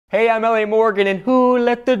Hey, I'm Elliott Morgan, and who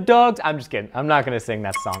let the dogs? I'm just kidding. I'm not gonna sing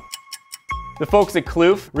that song. The folks at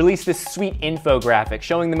Kloof released this sweet infographic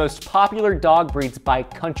showing the most popular dog breeds by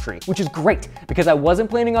country, which is great because I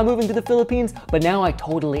wasn't planning on moving to the Philippines, but now I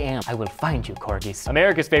totally am. I will find you, corgis.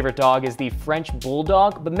 America's favorite dog is the French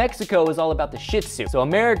Bulldog, but Mexico is all about the Shih Tzu. So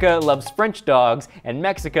America loves French dogs, and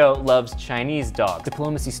Mexico loves Chinese dogs.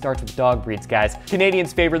 Diplomacy starts with dog breeds, guys.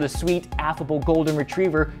 Canadians favor the sweet, affable Golden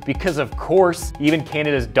Retriever because, of course, even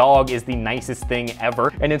Canada's dog is the nicest thing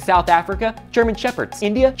ever. And in South Africa, German Shepherds.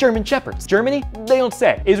 India, German Shepherds. Germany, they don't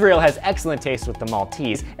say. Israel has excellent taste with the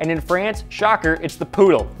Maltese, and in France, shocker, it's the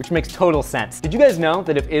Poodle, which makes total sense. Did you guys know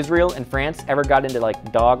that if Israel and France ever got into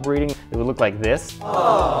like dog breeding, it would look like this?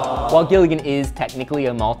 Aww. While Gilligan is technically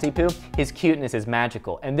a maltipoo, his cuteness is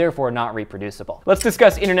magical and therefore not reproducible. Let's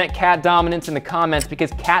discuss internet cat dominance in the comments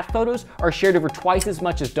because cat photos are shared over twice as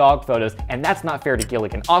much as dog photos, and that's not fair to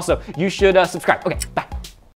Gilligan. Also, you should subscribe. Okay, bye.